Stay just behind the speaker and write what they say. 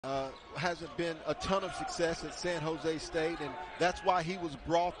Hasn't been a ton of success at San Jose State, and that's why he was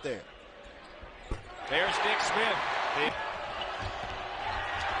brought there. There's Nick Smith.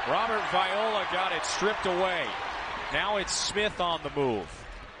 Robert Viola got it stripped away. Now it's Smith on the move.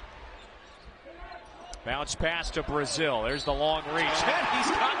 Bounce pass to Brazil. There's the long reach. And he's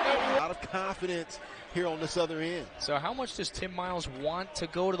got A lot of confidence here on this other end. So how much does Tim Miles want to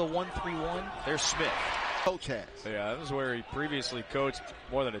go to the 1-3-1? There's Smith. Coach has. Yeah, this is where he previously coached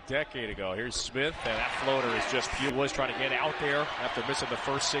more than a decade ago. Here's Smith, and that floater is just pure. Was trying to get out there after missing the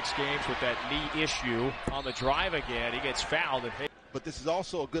first 6 games with that knee issue. On the drive again, he gets fouled. And but this is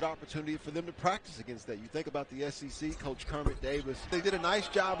also a good opportunity for them to practice against that. You think about the SEC, Coach Kermit Davis. They did a nice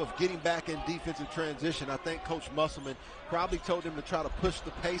job of getting back in defensive transition. I think Coach Musselman probably told them to try to push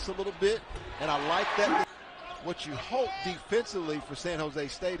the pace a little bit, and I like that. What you hope defensively for San Jose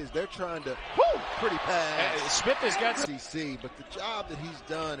State is they're trying to pretty pass. Smith has got SEC, but the job that he's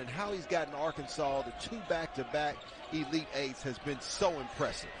done and how he's gotten Arkansas to 2 back-to-back Elite Eights has been so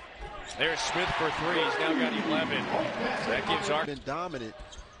impressive. There's Smith for 3. He's now got 11. That gives Arkansas been dominant,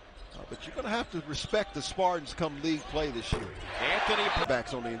 but you're going to have to respect the Spartans come league play this year. Anthony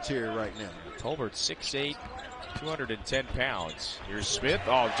backs on the interior right now. Tolbert 6'8", 210 pounds. Here's Smith.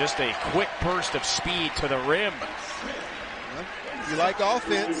 Oh, just a quick burst of speed to the rim. If you like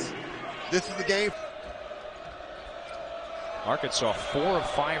offense, this is the game. Arkansas 4 of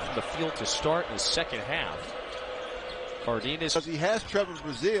 5 from the field to start in the second half. Cardenas. Because he has Trevor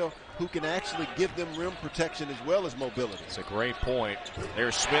Brazil, who can actually give them rim protection as well as mobility. It's a great point.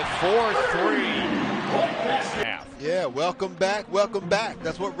 There's Smith 4-3. Yeah, welcome back, welcome back.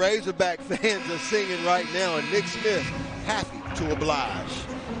 That's what Razorback fans are singing right now, and Nick Smith happy to oblige.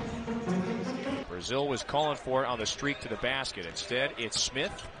 Brazil was calling for it on the streak to the basket. Instead, it's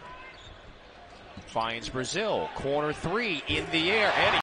Smith. Finds Brazil. Corner 3 in the air. And